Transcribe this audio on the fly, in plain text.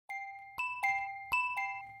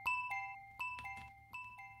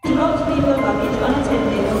luggage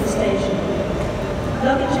unattended on the station.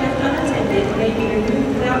 Luggage left unattended may be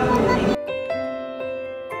removed without warning.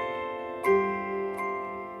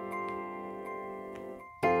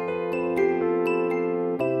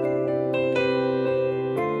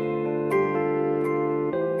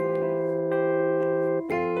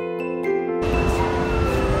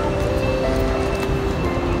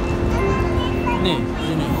 Nih,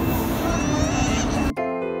 sini.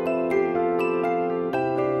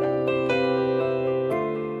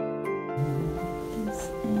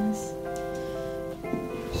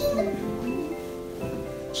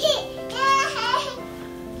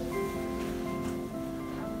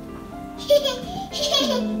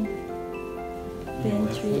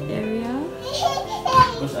 Pantry area.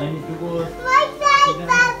 Because I need to go.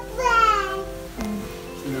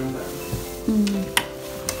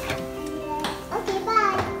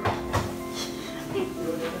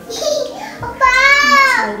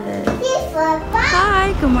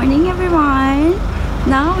 Hi, good morning everyone.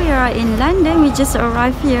 Now we are in London. We just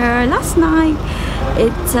arrived here last night.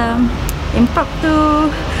 It's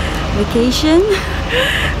impromptu vacation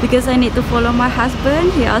because I need to follow my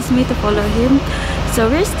husband. He asked me to follow him. So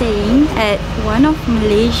we're staying at one of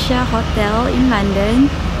Malaysia hotel in London,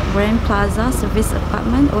 Grand Plaza service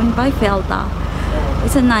apartment owned by Felda.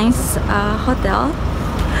 It's a nice hotel.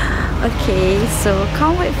 Okay, so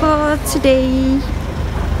can't wait for today.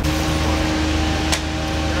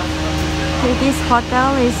 Okay, this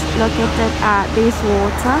hotel is located at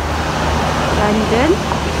Bayswater, London,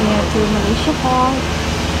 near to Malaysia Hall.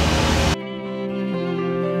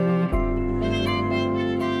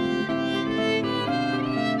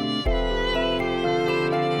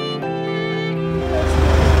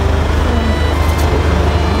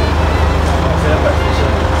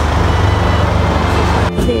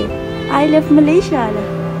 I love Malaysia lah.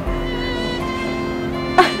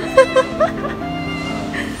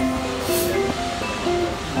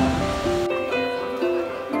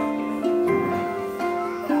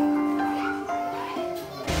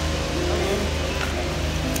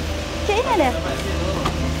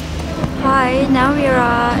 Hi, now we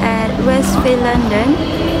are at Westfield, London.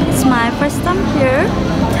 It's my first time here.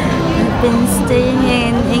 I've been staying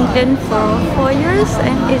in England for 4 years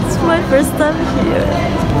and it's my first time here.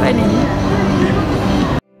 It's funny.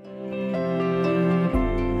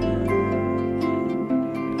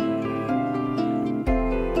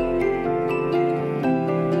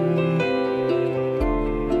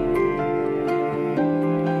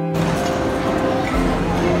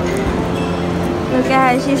 Look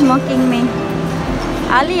at her, she's mocking me.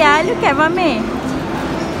 Alia, look at mommy.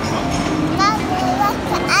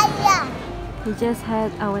 We just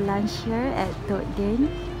had our lunch here at Totden,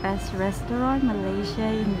 best restaurant Malaysia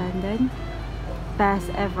in London. Best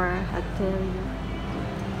ever, I tell you.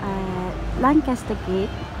 At Lancaster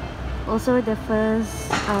Gate, also the first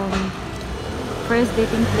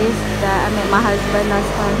dating place that I met my husband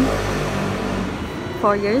last time,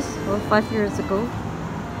 4 years or 5 years ago.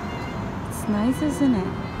 It's nice, isn't it?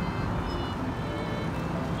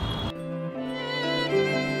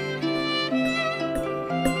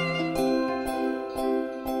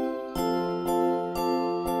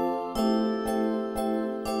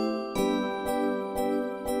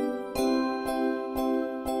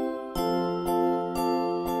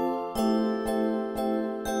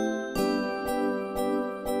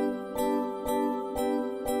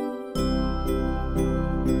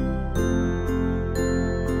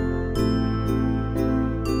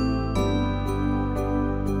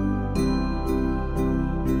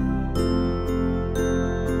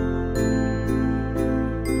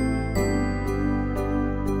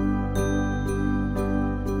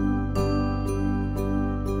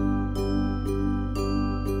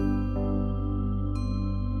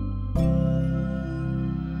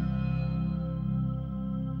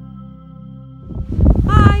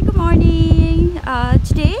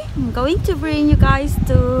 Today I'm going to bring you guys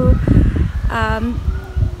to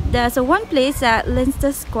there's one place at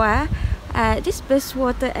Leicester Square at this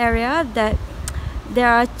Bayswater area that there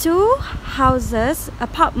are 2 houses,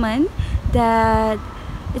 apartment that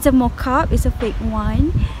it's a mock-up, it's a fake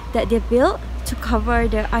one that they built to cover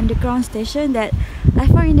the underground station that I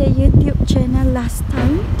found in the YouTube channel last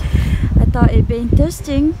time. I thought it'd be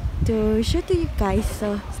interesting to show to you guys,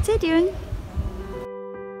 so stay tuned.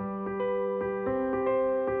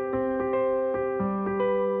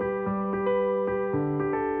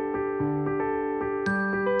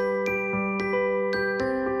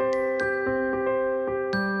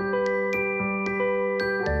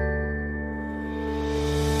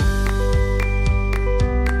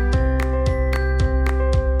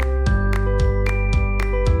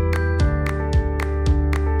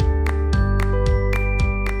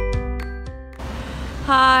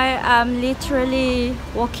 I'm literally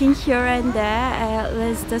walking here and there at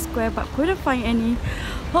Leicester Square but couldn't find any.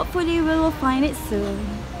 Hopefully we will find it soon.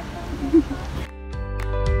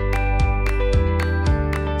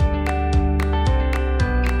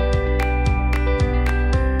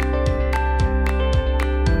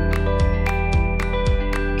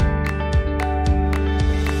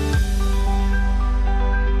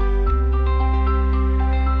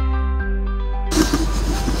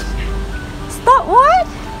 Stop what?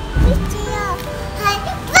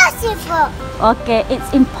 Impossible. Okay,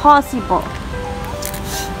 it's impossible.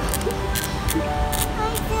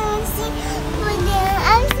 I don't see what the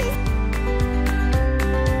answer.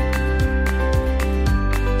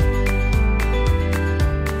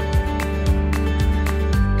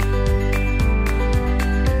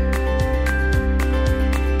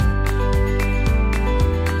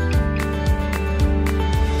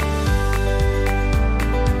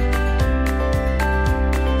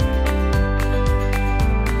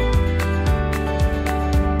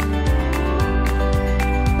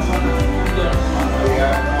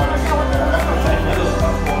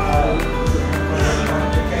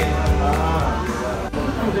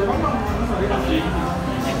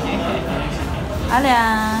 Alia.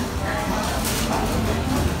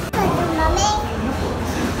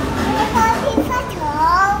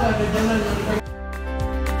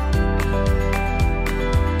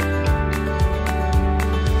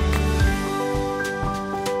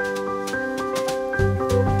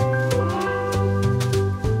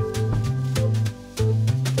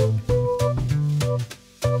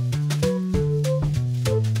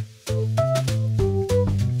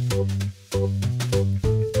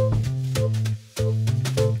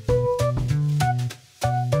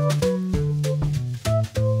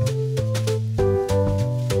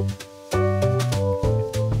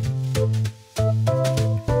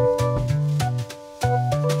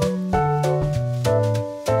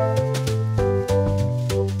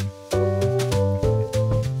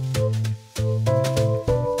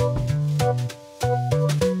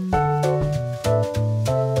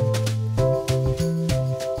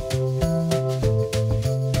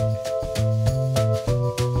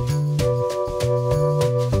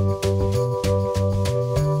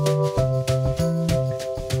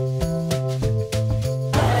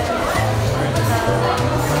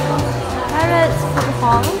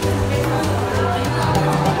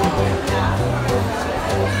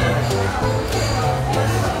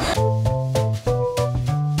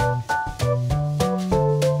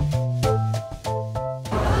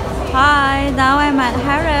 Hi, now I'm at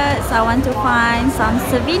Harrods. I want to find some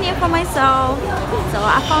souvenir for myself. So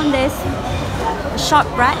I found this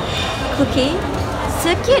shortbread cookie.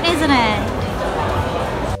 So cute, isn't it?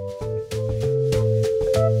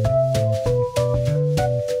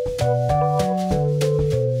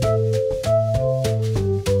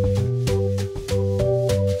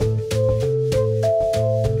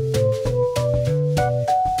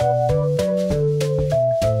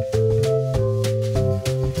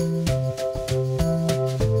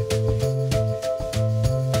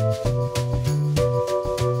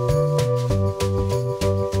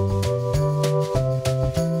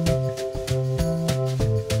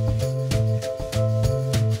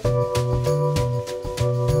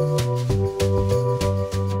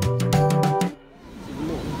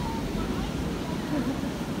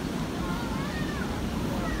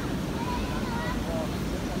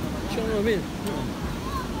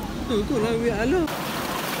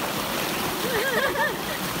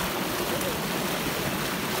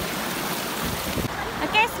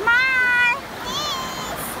 Okay, smile.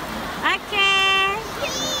 Okay.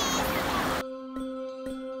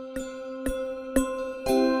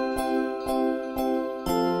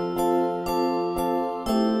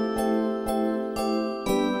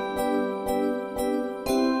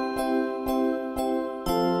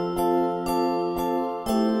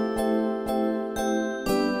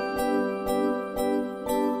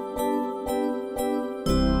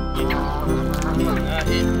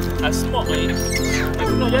 Asmok ni.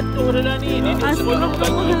 Aku nak jatuh dah ni. Asmok apa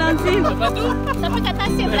lazim. Lepas tu Sampai kat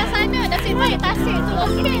tasik belah sana. Nasib baik tasik tu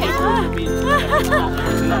okey.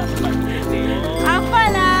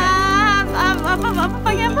 Apalah. Apa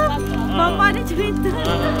panggil apa? Bapa ada cerita.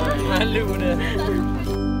 malu dah.